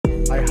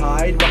I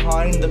hide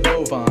behind the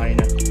bovine.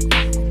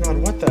 God,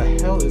 what the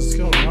hell is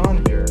going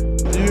on here?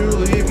 You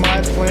leave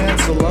my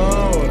plants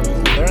alone.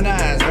 They're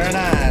nice, they're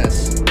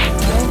nice.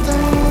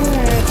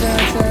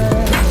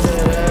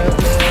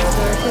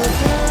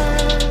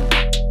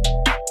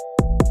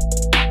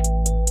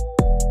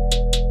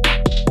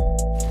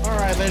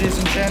 Alright, ladies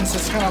and gents,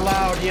 it's kind of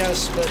loud,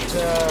 yes, but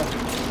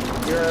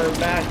we're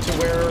back to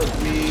where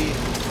we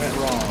went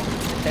wrong.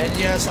 And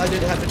yes, I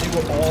did have to do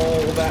all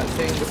that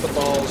thing with the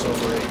balls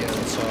over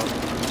again, so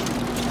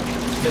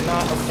did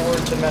not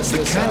afford to mess this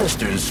up. The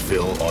canisters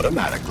fill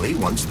automatically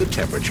once the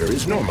temperature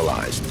is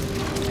normalized.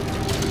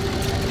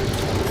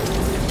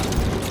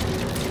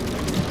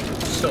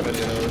 So many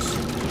of those.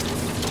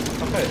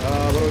 Okay,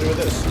 what do we do with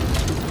this?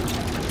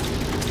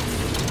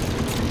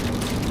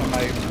 Am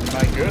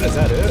I good? Is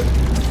that it?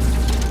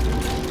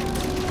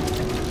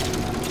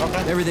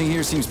 Okay. Everything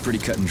here seems pretty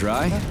cut and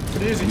dry. Yeah,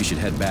 pretty easy. We should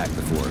head back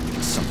before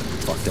something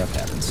fucked up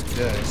happens.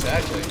 Yeah,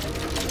 exactly.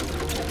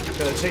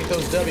 Gotta take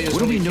those W's.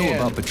 What do we know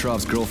about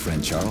Petrov's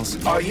girlfriend, Charles?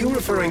 Are you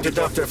referring to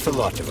Dr.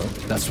 Filatova?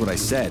 That's what I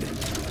said.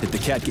 Did the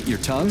cat get your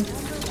tongue?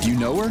 Do you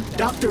know her?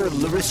 Dr.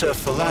 Larissa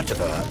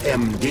Filatova,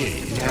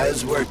 MD,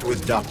 has worked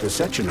with Dr.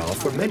 Sechenov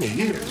for many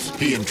years.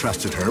 He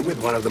entrusted her with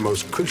one of the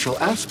most crucial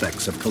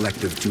aspects of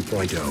Collective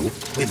 2.0,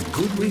 with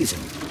good reason.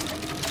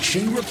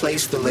 She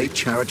replaced the late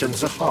Chariton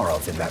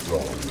Zakharov in that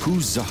role.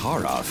 Who's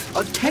Zakharov?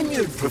 A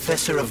tenured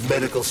professor of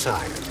medical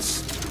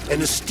science,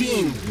 an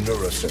esteemed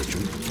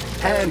neurosurgeon,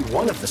 and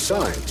one of the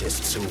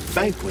scientists who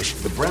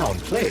vanquished the Brown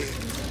Plague.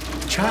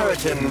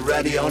 Chariton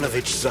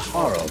Radionovich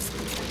Zakharov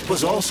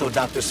was also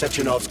Dr.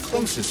 Sechenov's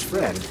closest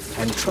friend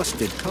and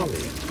trusted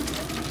colleague.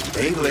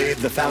 They laid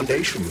the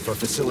foundation for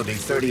Facility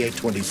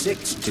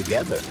 3826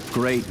 together.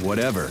 Great,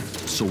 whatever.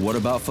 So what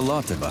about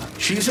Filatova?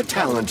 She's a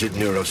talented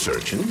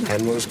neurosurgeon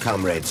and was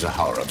Comrade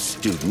Zakharov's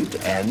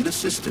student and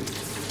assistant.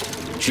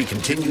 She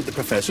continued the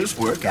professor's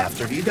work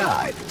after he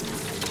died.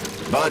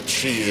 But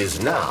she is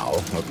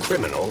now a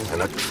criminal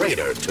and a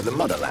traitor to the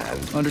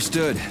motherland.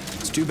 Understood.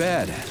 It's too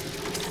bad.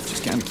 She's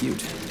kind of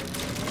cute.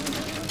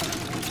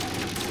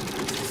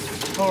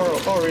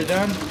 Oh, are we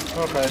done?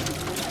 Okay.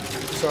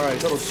 Sorry,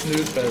 little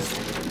snooze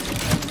fest.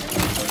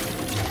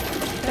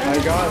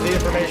 I got the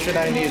information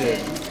I needed.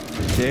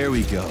 There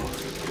we go.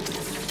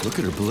 Look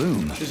at her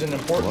bloom. She's an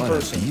important what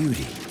person. A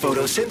beauty.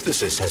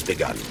 Photosynthesis has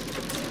begun.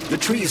 The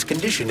tree's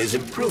condition is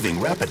improving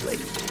rapidly.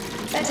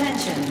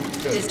 Attention,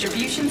 Good.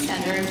 distribution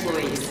center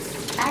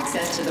employees.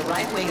 Access to the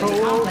right wing of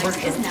the complex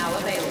is now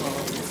available.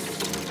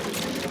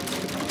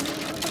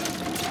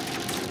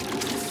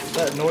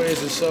 That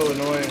noise is so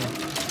annoying.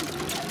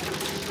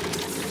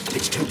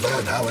 It's too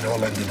bad how it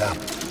all ended up.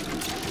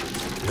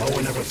 No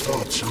one ever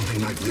thought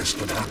something like this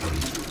would happen.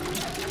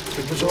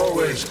 It was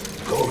always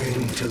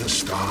going to the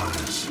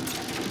stars,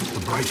 the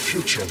bright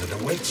future that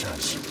awaits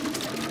us.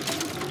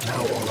 Now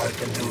all I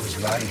can do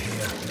is lie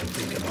here and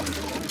think about it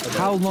all.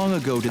 How long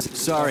ago did...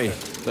 Sorry,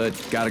 but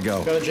gotta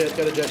go. Got a jet,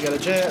 got a jet, got a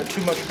jet.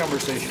 Too much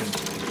conversation.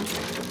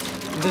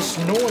 This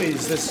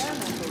noise, this...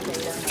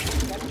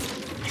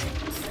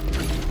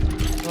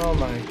 Oh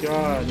my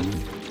god.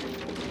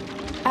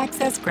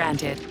 Access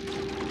granted.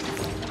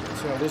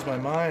 It's gonna lose my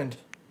mind.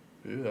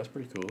 Ooh, that's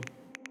pretty cool.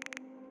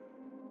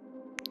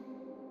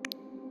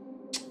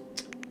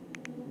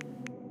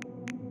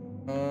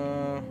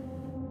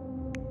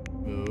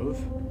 Move.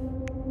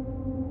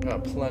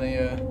 Got plenty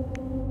of...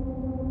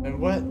 And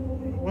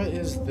what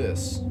is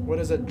this? What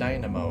is a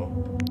dynamo?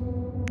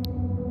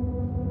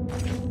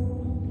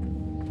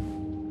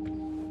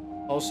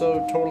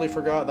 Also, totally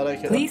forgot that I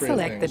can Please upgrade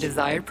select the things.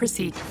 desired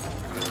procedure.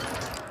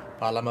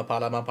 Palama,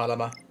 palama,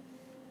 palama.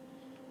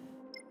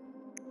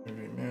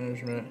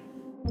 Management.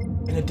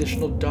 An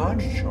additional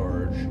dodge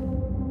charge.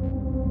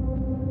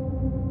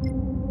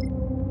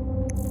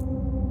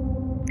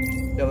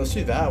 Yeah, let's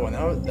do that one.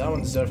 That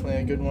one's definitely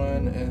a good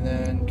one. And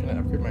then, can I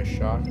upgrade my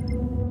shock?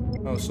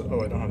 Oh,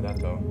 I don't have that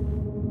though.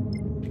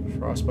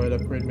 Frostbite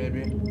upgrade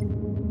maybe.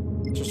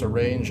 It's just a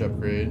range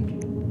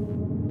upgrade.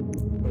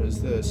 What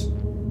is this?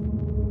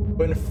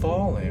 When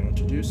falling,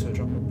 to do so,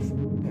 jump up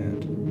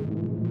and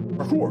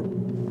parkour.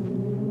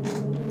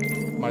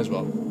 Might as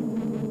well.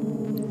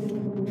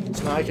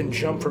 So now I can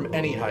jump from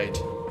any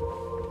height.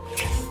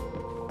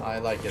 I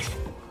like it.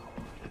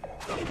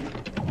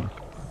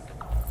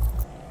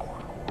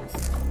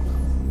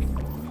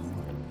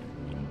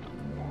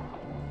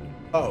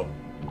 Oh.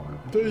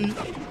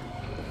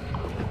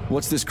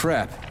 What's this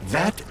crap?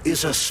 That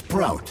is a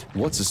sprout.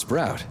 What's a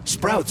sprout?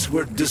 Sprouts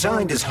were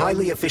designed as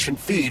highly efficient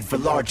feed for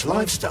large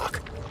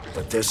livestock.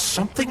 But there's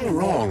something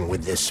wrong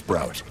with this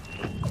sprout.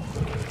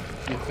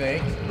 You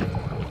think?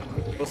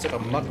 Looks like a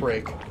muck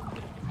rake.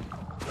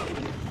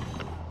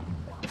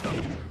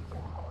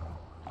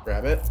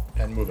 Grab it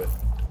and move it.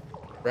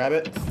 Grab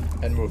it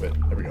and move it.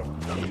 There we go.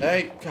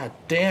 Hey, god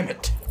damn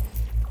it.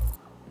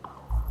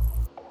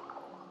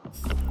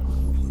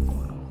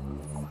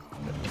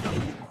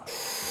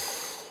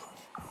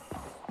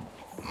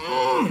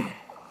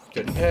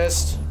 Getting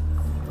pissed.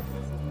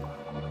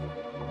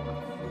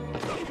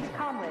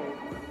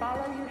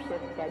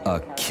 A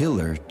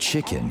killer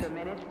chicken.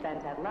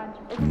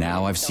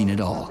 Now I've seen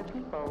it all.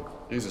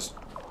 Jesus.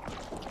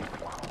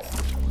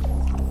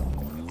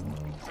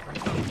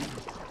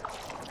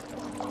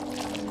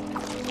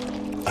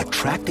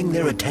 Attracting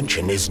their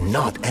attention is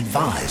not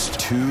advised.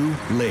 Too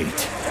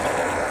late.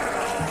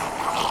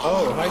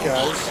 Oh, hi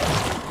guys.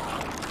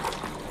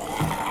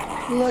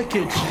 Look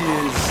at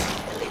yous.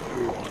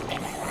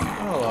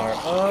 Y'all are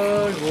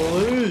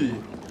ugly.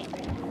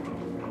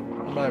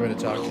 I'm not even gonna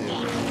talk to you.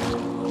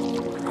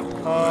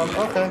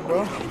 Okay,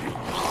 well.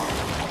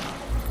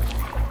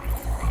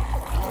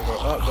 Don't go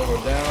up, don't go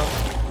down.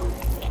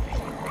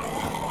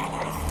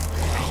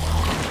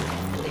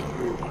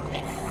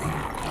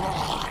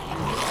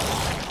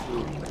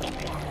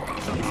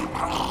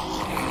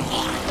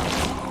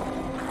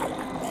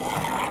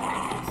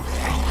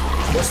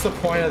 What's the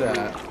point of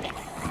that?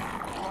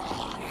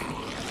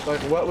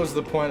 Like, what was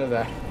the point of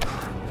that?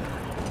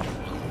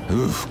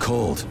 Ooh,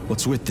 cold.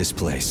 What's with this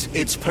place?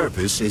 Its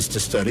purpose is to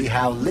study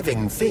how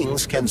living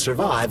things can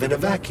survive in a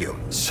vacuum.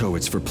 So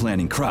it's for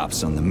planting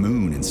crops on the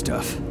moon and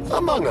stuff.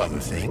 Among other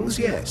things,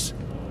 yes.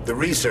 The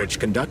research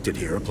conducted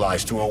here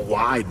applies to a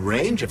wide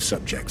range of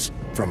subjects,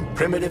 from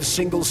primitive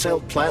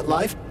single-celled plant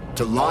life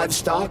to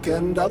livestock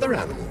and other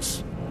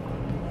animals.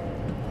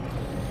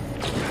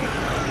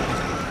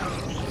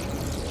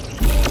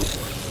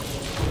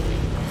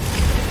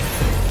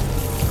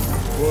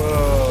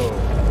 Whoa.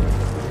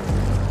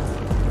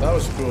 That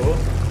was cool.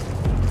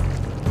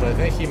 But I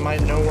think he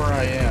might know where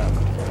I am.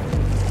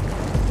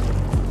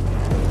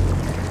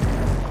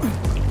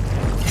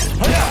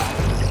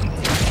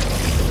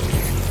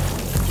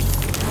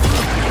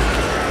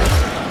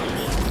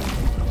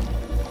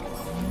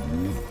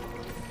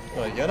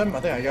 Did I get him? I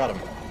think I got him.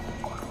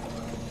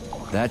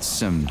 That's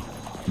some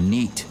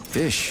neat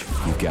fish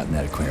you've got in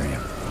that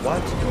aquarium.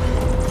 What?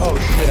 Oh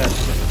shit.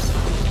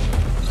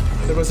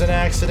 There was an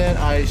accident,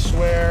 I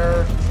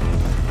swear.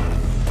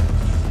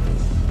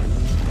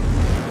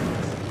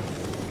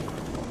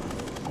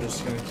 I'm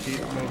just gonna keep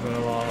moving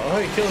along. Oh,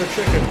 hey, killer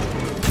chicken.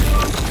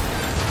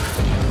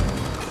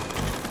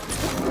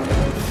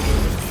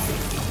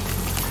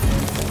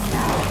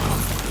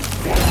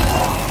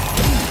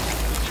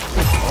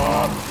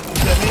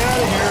 Get me out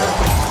of here.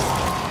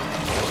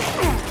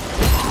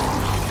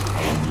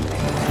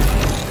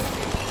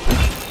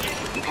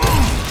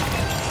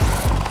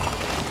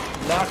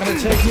 Not gonna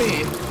take me.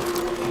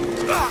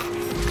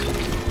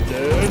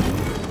 Dude.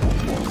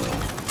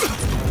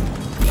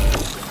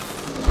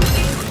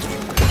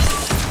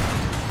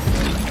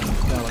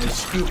 Now let me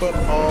scoop up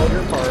all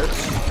your parts.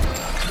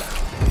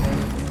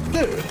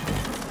 Dude.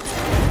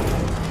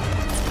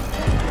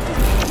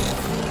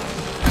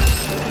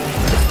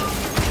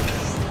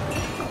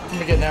 I'm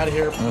getting out of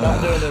here.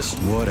 Not doing this.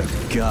 What a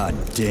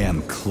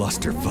goddamn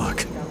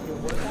clusterfuck.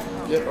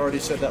 Yep, already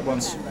said that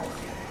once.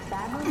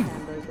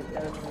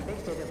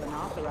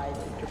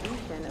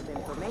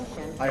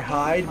 I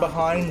hide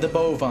behind the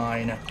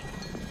bovine.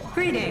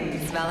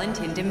 Greetings,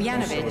 Valentin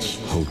Demyanovich.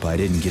 Hope I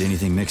didn't get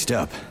anything mixed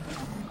up.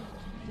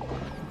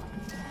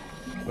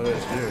 What did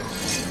it do?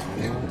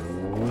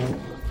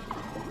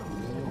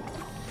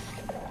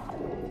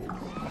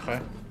 Okay.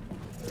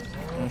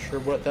 Not sure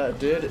what that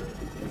did.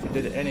 If it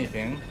did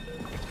anything.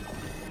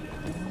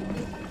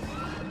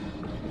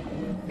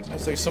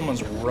 Sounds like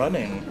someone's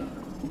running.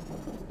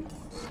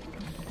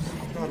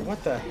 God,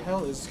 what the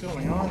hell is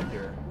going on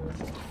here?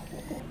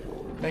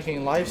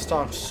 Making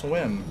livestock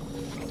swim.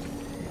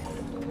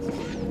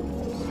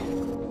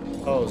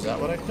 Oh, is that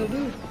what I could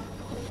do?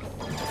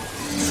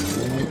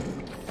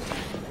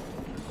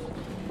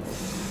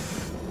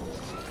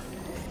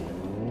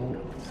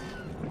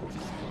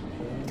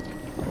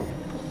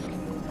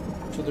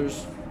 So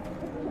there's...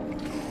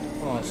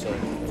 Hold on a sec.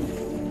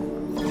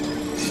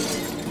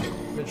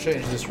 Let me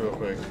change this real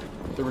quick.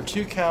 There were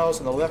two cows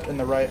on the left and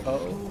the right.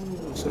 Oh,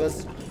 so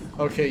that's...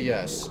 Okay,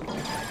 yes.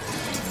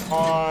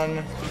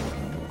 On...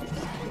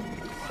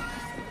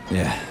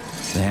 Yeah,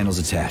 the handle's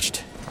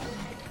attached.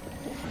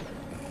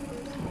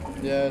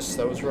 Yes,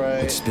 that was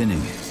right. It's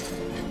spinning.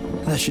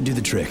 That should do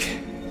the trick.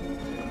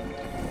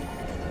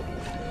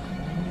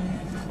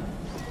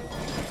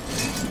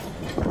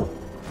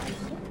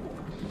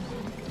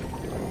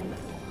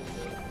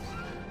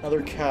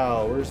 Another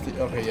cow. Where's the...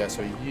 Okay, yeah,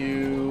 so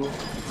you...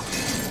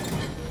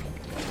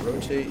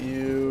 Rotate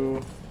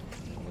you...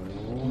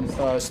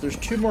 so there's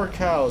two more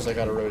cows I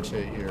gotta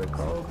rotate here.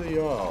 Probably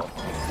y'all.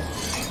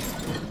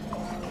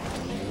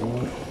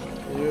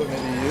 You,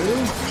 maybe you?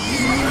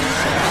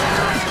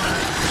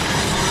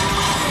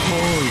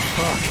 Holy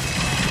fuck.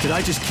 Did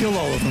I just kill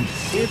all of them?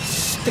 It's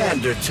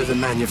standard to the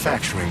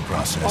manufacturing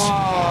process.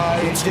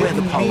 I It's where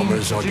the didn't mean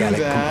polymer's to do organic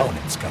that.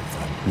 components come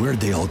from. Where'd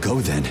they all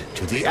go then?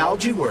 To the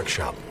algae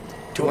workshop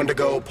to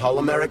undergo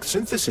polymeric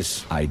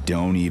synthesis. I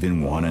don't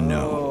even want to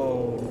know.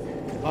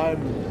 Oh,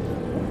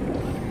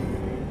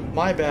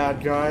 my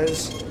bad,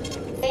 guys.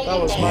 That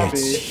was my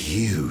It's beat.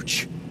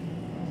 huge.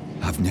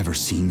 I've never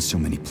seen so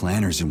many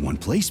planters in one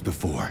place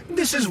before.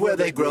 This is where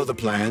they grow the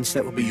plants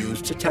that will be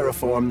used to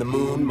terraform the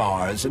Moon,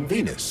 Mars, and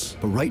Venus.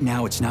 But right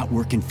now it's not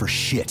working for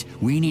shit.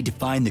 We need to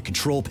find the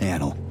control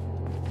panel.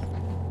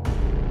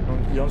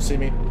 You don't see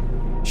me.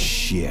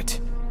 Shit.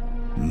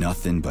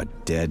 Nothing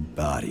but dead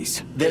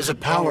bodies. There's a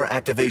power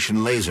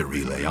activation laser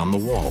relay on the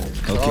wall.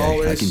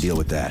 Okay, I can deal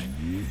with that.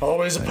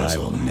 Always a But I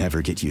will puzzle.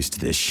 never get used to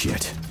this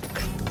shit.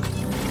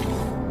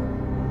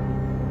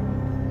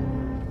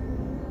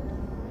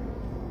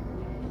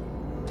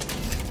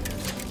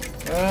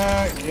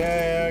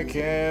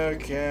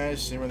 Okay. I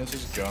see where this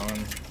is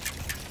going.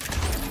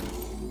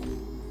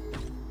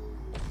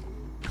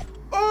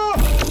 Oh!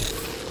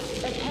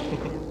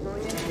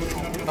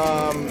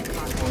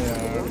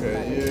 Yeah, okay,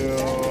 you.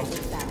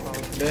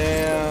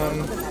 Bam.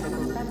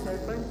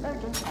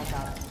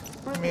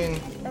 I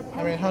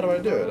mean, how do I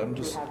do it? I'm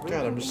just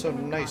so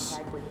nice.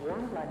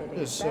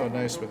 Just so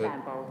nice with it.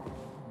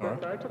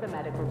 Alright.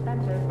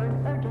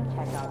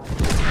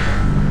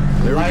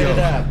 There we Light go. it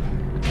up.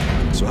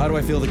 So how do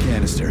I fill the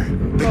canister? The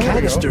we go.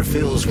 canister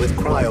fills with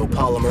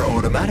cryopolymer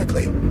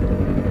automatically.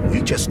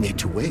 We just need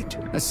to wait.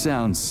 That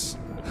sounds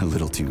a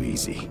little too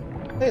easy.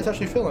 Hey, it's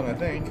actually filling, I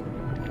think.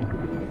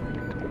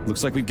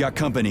 Looks like we've got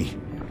company.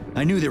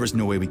 I knew there was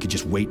no way we could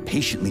just wait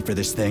patiently for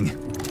this thing.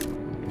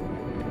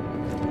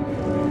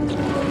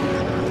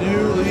 You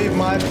leave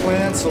my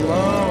plants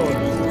alone.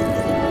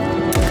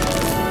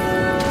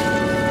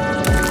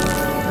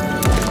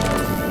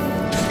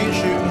 Just keep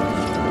shooting.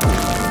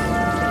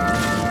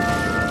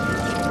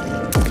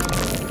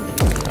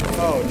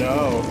 Oh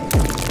no.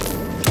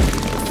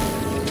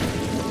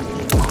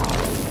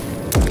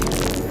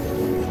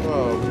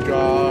 Oh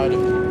God.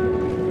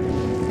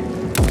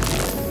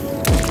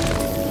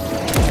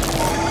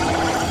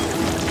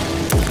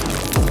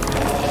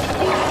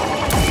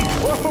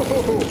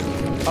 Whoa!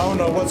 I don't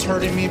know what's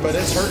hurting me, but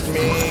it's hurting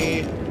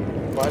me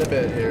quite a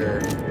bit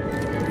here.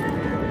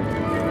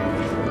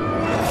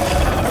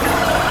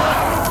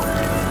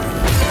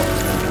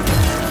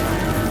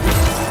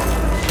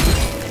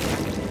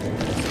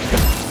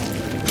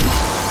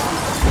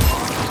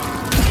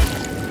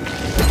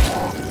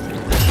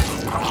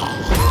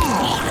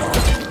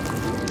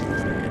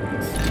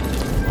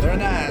 Very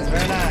nice,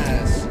 very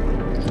nice.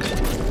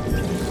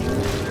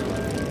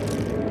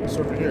 What's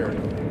over here?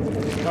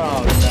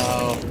 Oh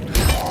no.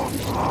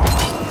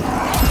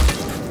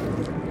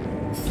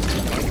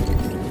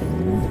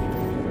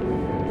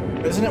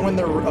 Isn't it when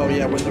they're, oh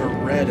yeah, when they're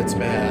red, it's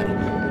bad.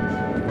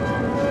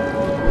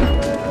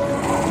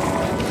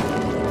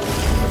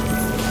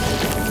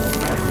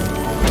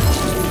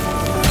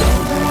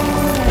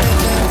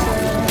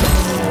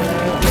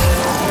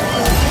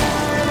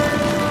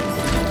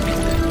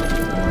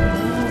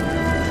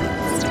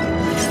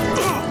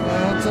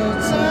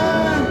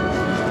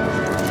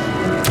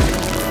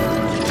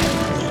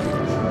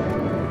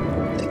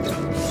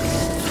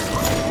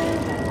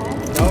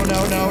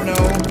 No.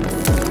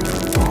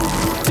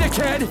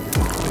 Dickhead!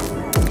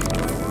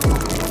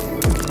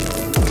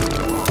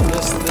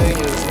 This thing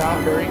is not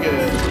very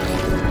good.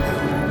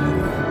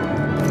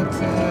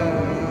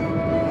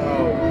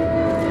 Oh,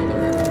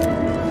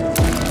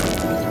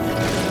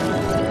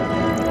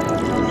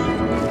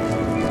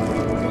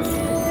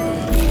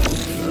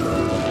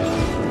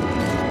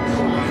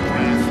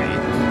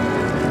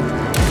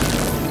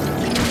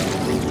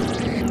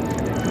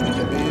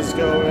 get these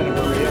going.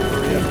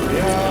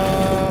 Hurry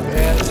up,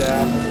 and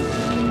zap.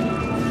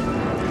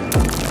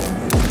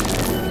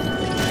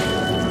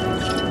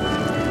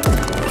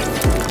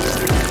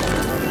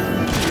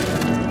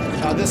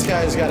 This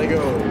guy's gotta go.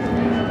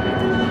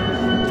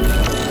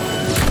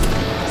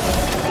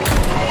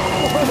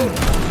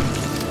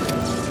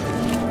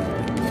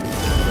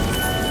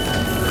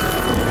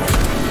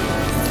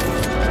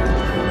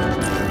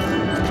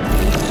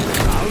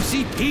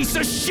 Lousy piece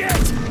of shit!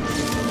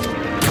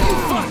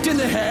 Fucked in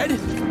the head?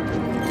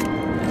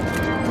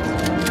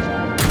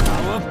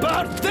 How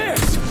about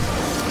this?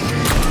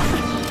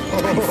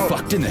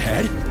 Fucked in the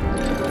head?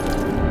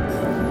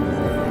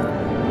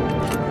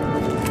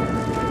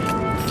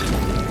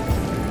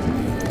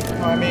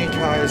 I mean,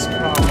 guys,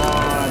 come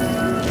on.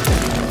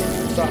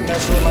 Stop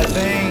messing with my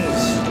things.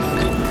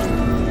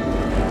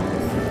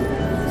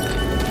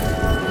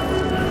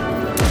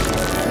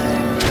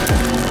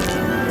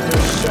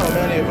 There's so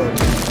many of them.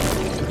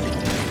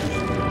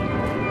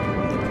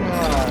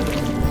 God.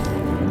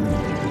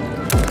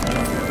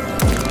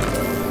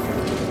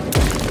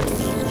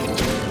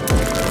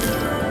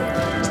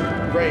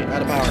 Great,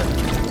 out of power.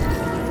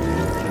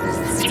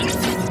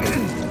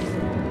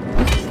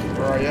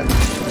 Where are you?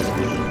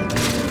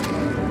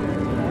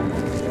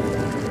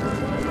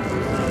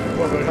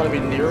 What, do I gotta be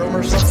near him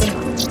or something?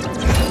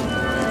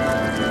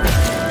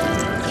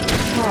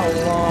 How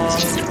long?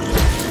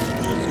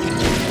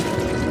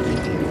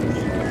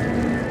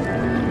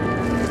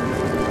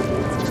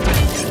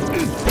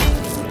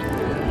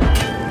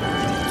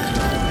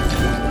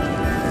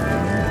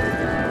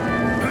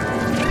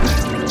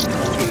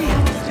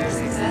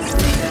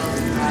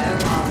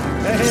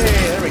 Hey,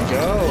 there we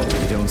go.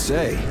 You don't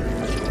say.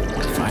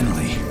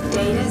 Finally.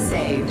 Data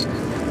saved.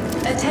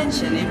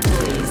 Attention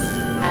employees.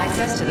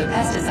 Access to the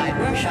pesticide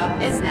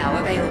workshop is now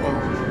available.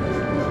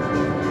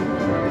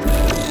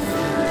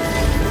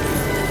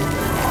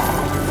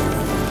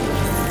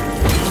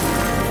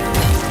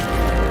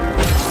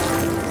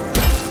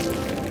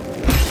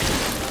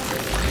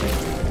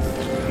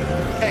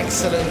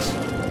 Excellent.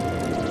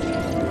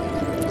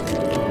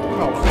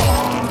 Oh, come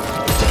on.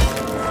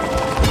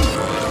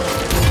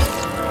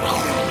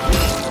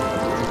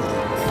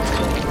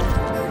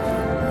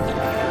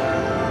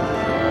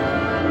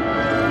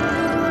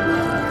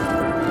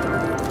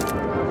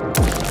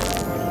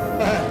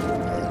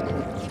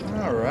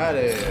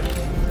 Alrighty.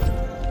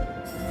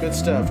 Good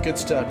stuff, good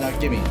stuff. Now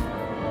gimme.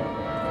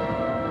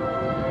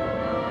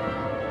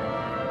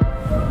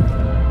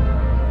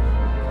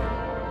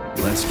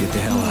 Let's get the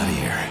hell out of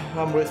here.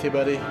 I'm with you,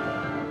 buddy.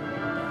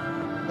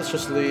 Let's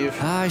just leave.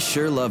 I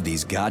sure love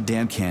these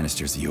goddamn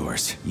canisters of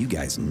yours. You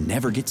guys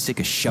never get sick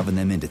of shoving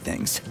them into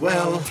things.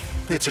 Well,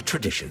 it's a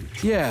tradition.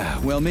 Yeah,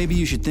 well, maybe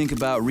you should think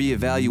about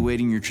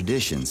reevaluating your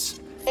traditions.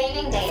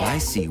 If I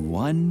see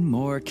one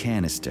more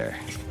canister.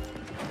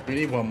 We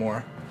need one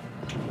more.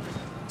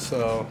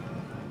 So,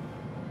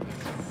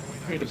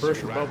 I need to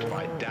burst your bubble.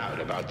 By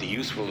doubt about the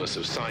usefulness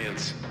of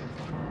science.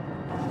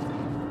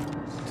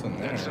 What's in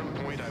there? At some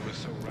point, I was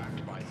so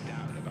racked by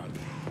doubt about.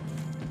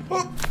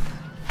 Oh.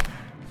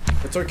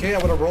 It's okay, I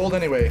would have rolled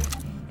anyway.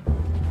 Oh,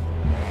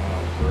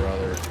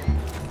 brother.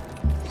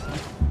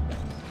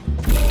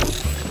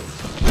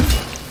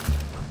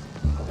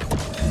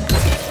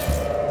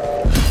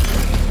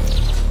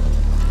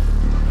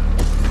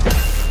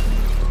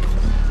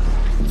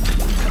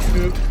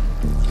 Scoop,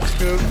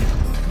 scoop,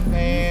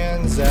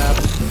 and zap.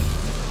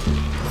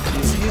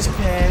 Easy as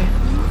pie.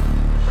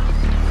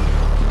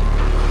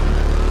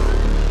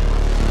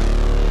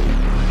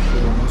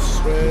 This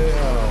way.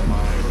 Oh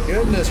my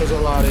goodness, there's a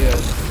lot of you.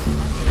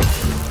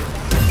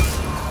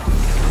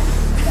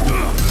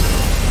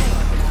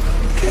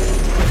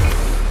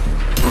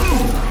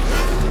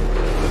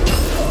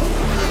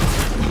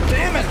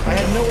 Damn it! I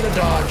had nowhere to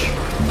dodge.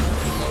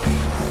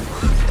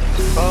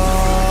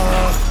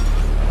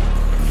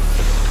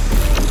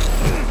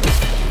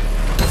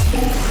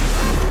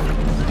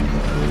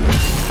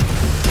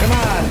 Come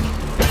on!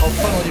 I'll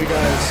funnel you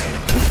guys.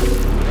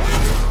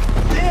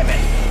 Damn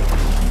it!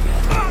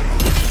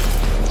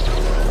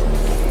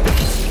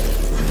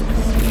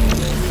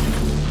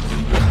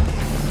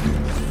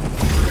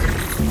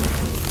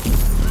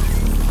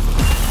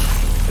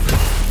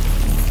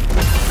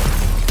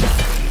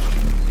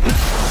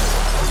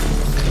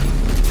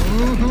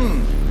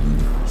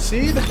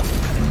 See the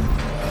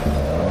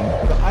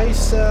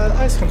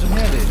ice comes in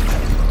handy.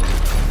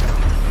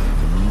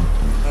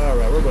 All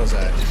right, where was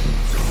I?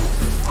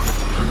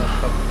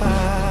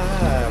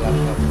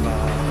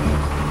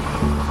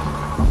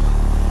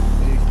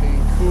 Anything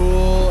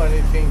cool?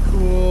 Anything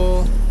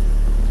cool?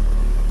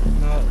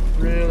 Not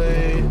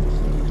really.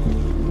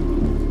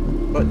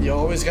 But you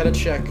always gotta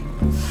check.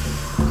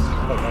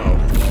 Oh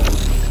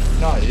no,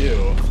 not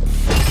you.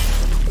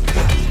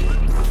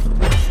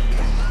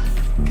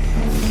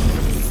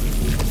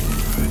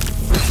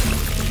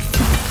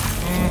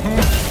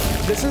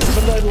 This is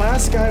the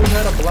last guy who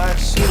had a black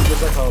suit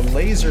was like a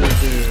laser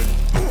dude.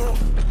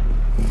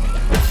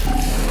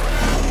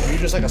 Are you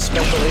just like a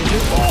special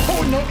agent?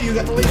 Oh no, you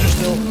got the laser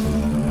still.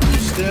 You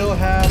still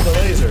have the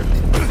laser.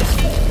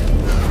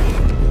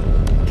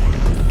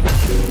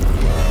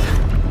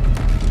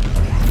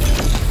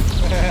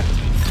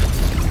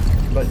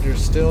 But you're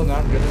still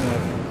not good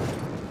enough.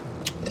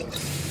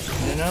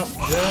 You know,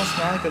 just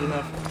not good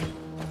enough.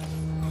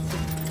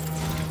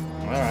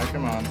 Alright,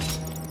 come on.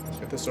 Let's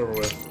get this over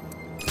with.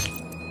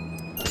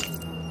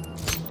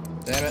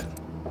 Damn it.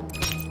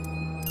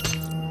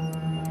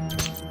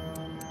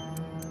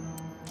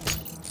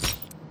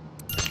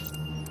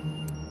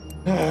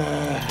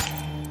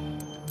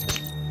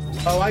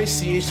 Oh, I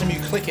see. Each time you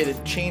click it,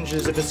 it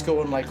changes if it's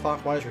going like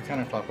clockwise or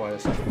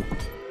counterclockwise.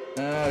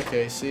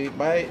 Okay, see,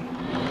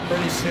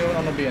 pretty soon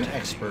I'm gonna be an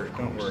expert,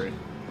 don't worry.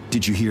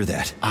 Did you hear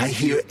that? I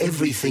hear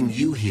everything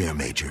you hear,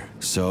 Major.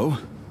 So,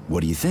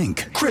 what do you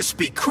think?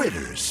 Crispy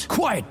critters.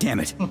 Quiet, damn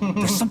it!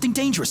 There's something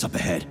dangerous up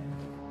ahead.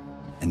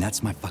 And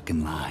that's my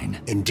fucking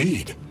line.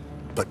 Indeed.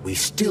 But we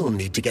still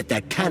need to get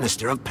that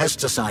canister of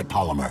pesticide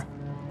polymer.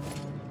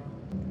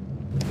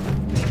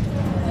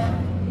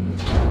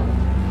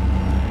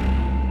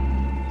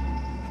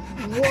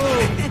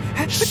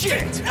 Whoa!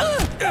 Shit!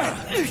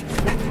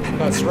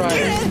 That's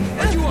right.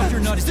 Are you off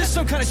your nut? Is this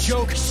some kind of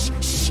joke?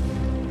 Shh.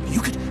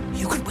 You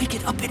could wake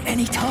it up at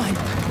any time.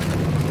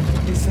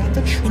 Is that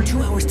the truth? In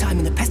 2 hours' time,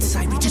 when the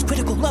pesticide reaches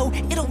critical low,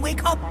 it'll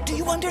wake up. Do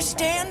you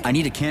understand? I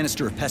need a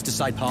canister of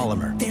pesticide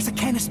polymer. There's a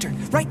canister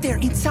right there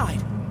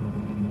inside.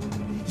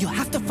 You'll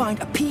have to find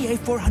a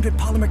PA-400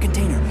 polymer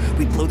container.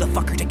 We blow the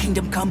fucker to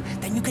Kingdom Come,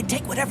 then you can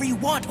take whatever you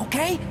want,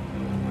 okay?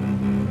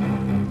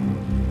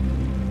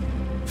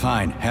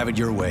 Fine, have it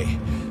your way.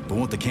 But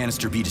won't the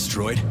canister be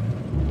destroyed?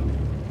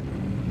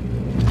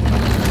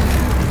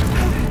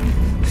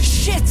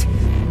 Shit!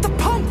 The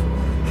pump!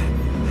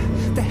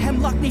 The hell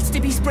block needs to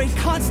be sprayed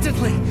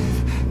constantly.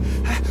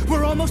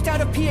 We're almost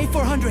out of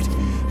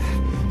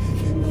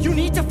PA400. You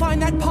need to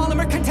find that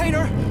polymer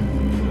container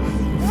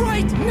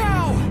right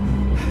now!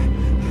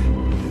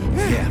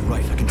 Yeah,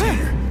 right, a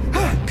container.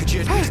 Could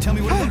you at least tell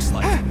me what it looks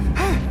like?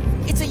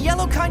 It's a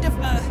yellow kind of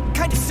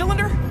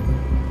cylinder.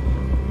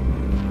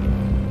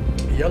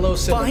 Yellow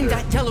cylinder. Find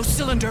that yellow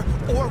cylinder,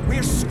 or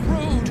we're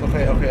screwed.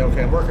 Okay,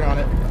 I'm working on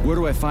it. Where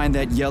do I find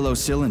that yellow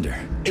cylinder?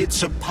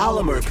 It's a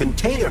polymer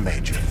container,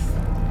 Major.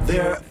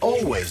 They're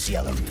always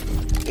yellow.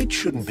 It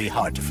shouldn't be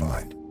hard to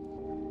find.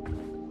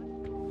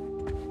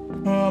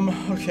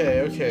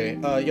 Okay.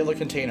 Yellow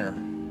container.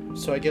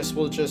 So I guess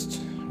we'll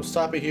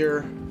stop it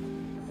here.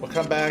 We'll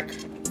come back.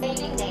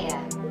 Saving data.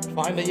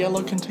 Find a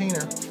yellow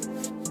container.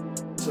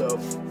 So,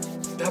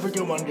 have a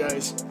good one,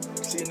 guys.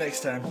 See you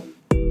next time.